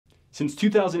Since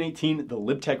 2018, the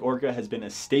LibTech Orca has been a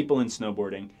staple in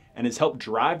snowboarding and has helped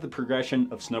drive the progression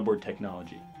of snowboard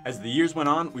technology. As the years went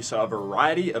on, we saw a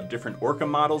variety of different Orca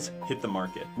models hit the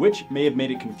market, which may have made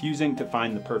it confusing to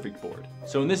find the perfect board.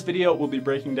 So in this video, we'll be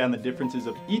breaking down the differences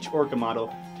of each Orca model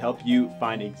to help you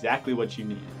find exactly what you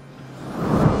need.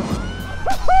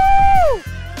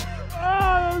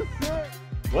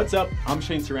 What's up? I'm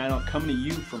Shane Serrano, coming to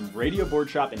you from Radio Board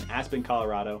Shop in Aspen,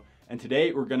 Colorado. And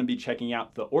today we're going to be checking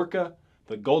out the Orca,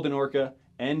 the Golden Orca,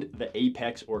 and the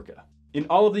Apex Orca. In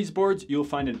all of these boards, you'll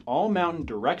find an all-mountain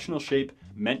directional shape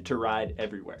meant to ride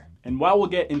everywhere. And while we'll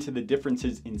get into the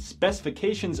differences in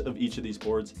specifications of each of these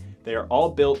boards, they are all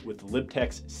built with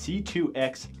LibTech's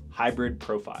C2X hybrid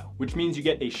profile, which means you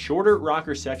get a shorter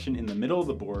rocker section in the middle of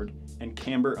the board and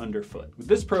camber underfoot. With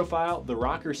this profile, the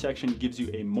rocker section gives you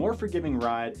a more forgiving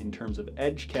ride in terms of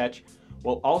edge catch,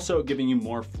 while also giving you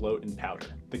more float and powder.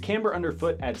 The camber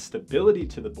underfoot adds stability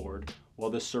to the board,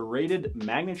 while the serrated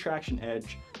magnetraction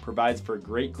edge provides for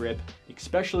great grip,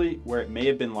 especially where it may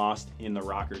have been lost in the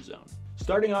rocker zone.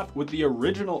 Starting off with the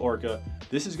original Orca,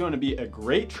 this is going to be a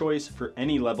great choice for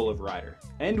any level of rider.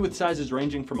 And with sizes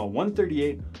ranging from a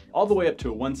 138 all the way up to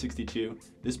a 162,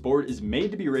 this board is made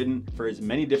to be ridden for as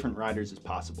many different riders as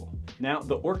possible. Now,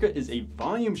 the Orca is a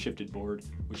volume shifted board,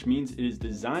 which means it is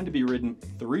designed to be ridden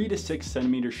 3 to 6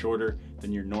 centimeters shorter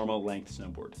than your normal length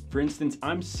snowboard. For instance,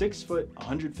 I'm 6 foot,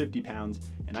 150 pounds,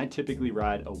 and I typically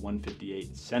ride a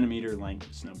 158 centimeter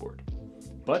length snowboard.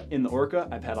 But in the Orca,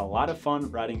 I've had a lot of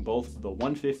fun riding both the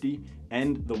 150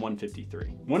 and the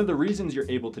 153. One of the reasons you're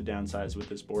able to downsize with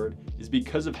this board is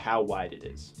because of how wide it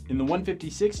is. In the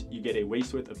 156, you get a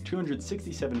waist width of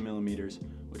 267 millimeters,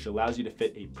 which allows you to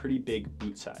fit a pretty big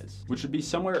boot size, which would be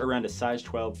somewhere around a size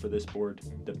 12 for this board,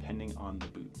 depending on the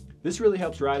boot. This really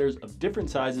helps riders of different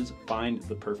sizes find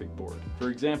the perfect board. For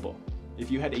example,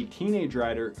 if you had a teenage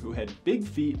rider who had big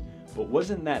feet, but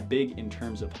wasn't that big in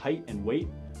terms of height and weight,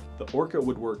 the Orca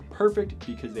would work perfect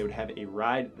because they would have a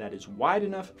ride that is wide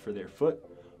enough for their foot,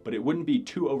 but it wouldn't be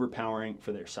too overpowering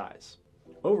for their size.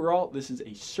 Overall, this is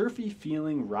a surfy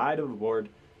feeling ride of a board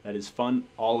that is fun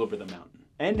all over the mountain.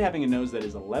 And having a nose that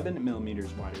is 11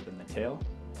 millimeters wider than the tail,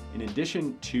 in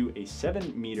addition to a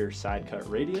 7-meter side cut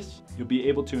radius, you'll be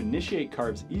able to initiate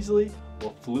carves easily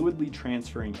while fluidly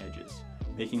transferring edges,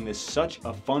 making this such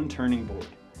a fun turning board.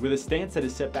 With a stance that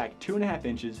is set back 2.5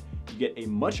 inches, you get a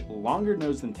much longer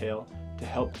nose than tail to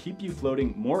help keep you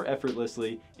floating more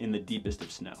effortlessly in the deepest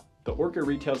of snow. The Orca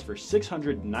retails for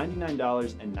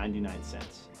 $699.99.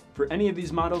 For any of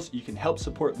these models, you can help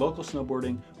support local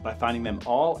snowboarding by finding them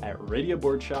all at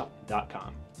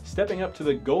radioboardshop.com. Stepping up to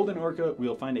the Golden Orca,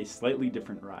 we'll find a slightly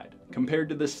different ride. Compared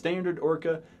to the standard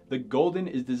Orca, the Golden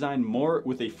is designed more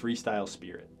with a freestyle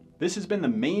spirit. This has been the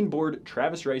main board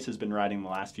Travis Rice has been riding the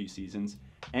last few seasons,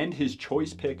 and his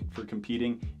choice pick for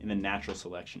competing in the Natural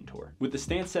Selection Tour. With the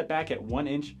stance set back at 1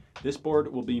 inch, this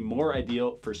board will be more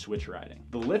ideal for switch riding.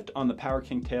 The lift on the Power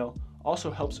King tail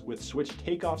also helps with switch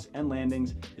takeoffs and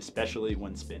landings, especially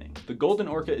when spinning. The Golden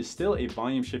Orca is still a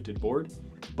volume shifted board,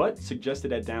 but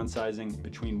suggested at downsizing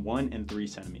between 1 and 3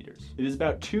 centimeters. It is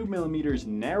about 2 millimeters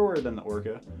narrower than the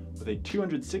Orca, with a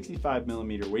 265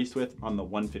 millimeter waist width on the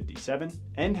 157,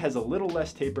 and has a little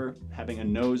less taper, having a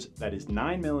nose that is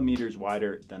 9 millimeters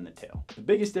wider than the tail. The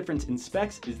biggest difference in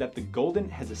specs is that the Golden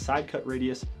has a side cut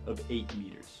radius of 8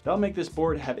 meters. That'll make this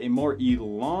board have a more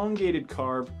elongated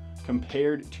carve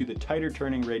compared to the tighter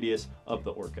turning radius of the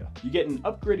Orca. You get an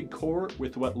upgraded core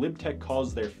with what LibTech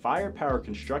calls their firepower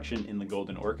construction in the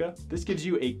Golden Orca. This gives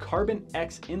you a Carbon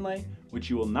X inlay, which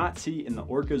you will not see in the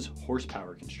Orca's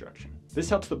horsepower construction. This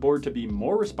helps the board to be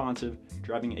more responsive,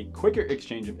 driving a quicker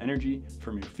exchange of energy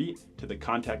from your feet to the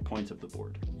contact points of the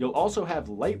board. You'll also have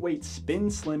lightweight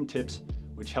spin slim tips,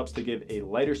 which helps to give a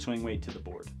lighter swing weight to the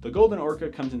board. The Golden Orca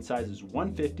comes in sizes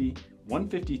 150,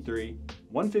 153,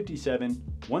 157,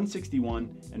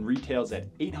 161, and retails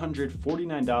at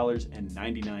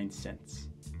 $849.99.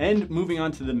 And moving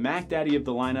on to the Mac Daddy of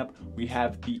the lineup, we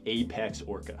have the Apex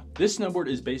Orca. This snowboard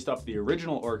is based off the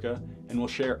original Orca and will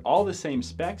share all the same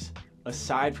specs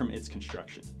aside from its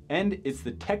construction. And it's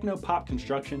the techno-pop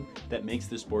construction that makes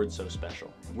this board so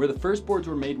special. Where the first boards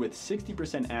were made with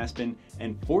 60% aspen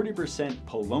and 40%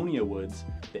 paulownia woods,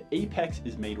 the Apex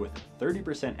is made with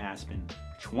 30% aspen,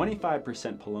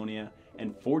 25% paulownia,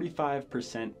 and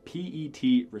 45%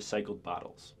 PET recycled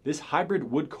bottles. This hybrid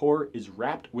wood core is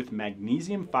wrapped with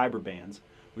magnesium fiber bands,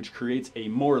 which creates a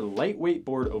more lightweight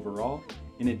board overall,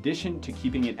 in addition to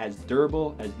keeping it as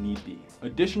durable as need be.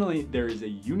 Additionally, there is a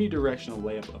unidirectional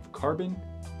layup of carbon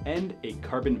and a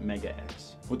carbon Mega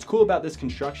X. What's cool about this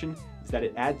construction is that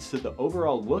it adds to the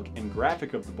overall look and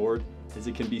graphic of the board as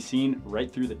it can be seen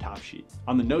right through the top sheet.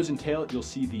 On the nose and tail, you'll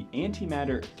see the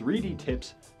antimatter 3D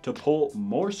tips to pull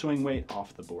more swing weight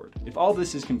off the board. If all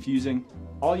this is confusing,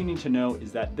 all you need to know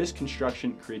is that this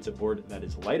construction creates a board that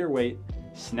is lighter weight,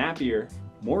 snappier,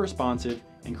 more responsive,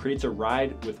 and creates a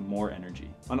ride with more energy.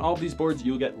 On all of these boards,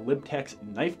 you'll get Libtech's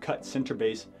knife cut center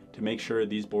base to make sure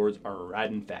these boards are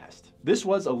riding fast. This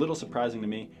was a little surprising to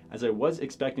me, as I was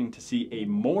expecting to see a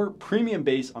more premium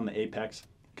base on the Apex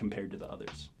compared to the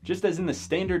others. Just as in the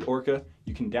standard Orca,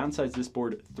 you can downsize this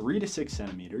board 3 to 6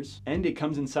 centimeters, and it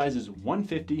comes in sizes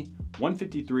 150,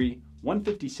 153,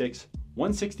 156,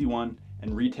 161,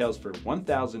 and retails for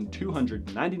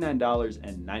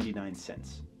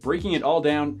 $1,299.99. Breaking it all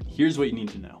down, here's what you need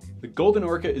to know. The Golden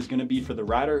Orca is going to be for the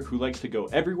rider who likes to go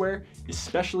everywhere,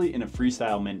 especially in a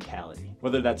freestyle mentality.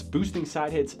 Whether that's boosting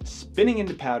side hits, spinning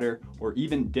into powder, or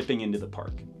even dipping into the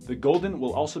park. The Golden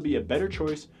will also be a better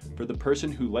choice for the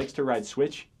person who likes to ride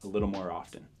switch a little more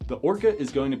often. The Orca is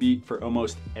going to be for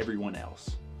almost everyone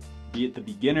else, be it the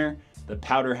beginner, the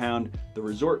powder hound, the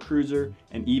resort cruiser,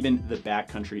 and even the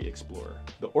backcountry explorer.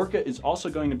 The Orca is also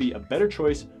going to be a better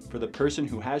choice for the person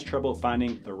who has trouble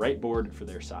finding the right board for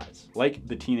their size, like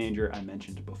the teenager I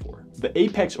mentioned before. The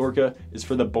Apex Orca is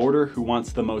for the boarder who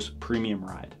wants the most premium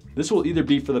ride. This will either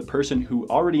be for the person who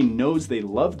already knows they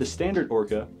love the standard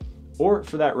Orca, or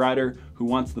for that rider who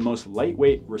wants the most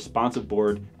lightweight, responsive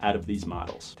board out of these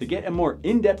models. To get a more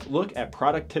in-depth look at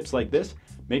product tips like this,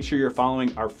 make sure you're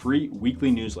following our free weekly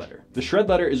newsletter. The Shred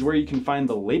Letter is where you can find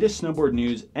the latest snowboard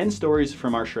news and stories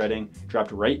from our shredding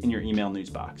dropped right in your email news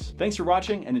box. Thanks for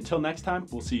watching, and until next time,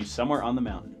 we'll see you somewhere on the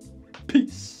mountain.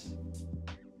 Peace.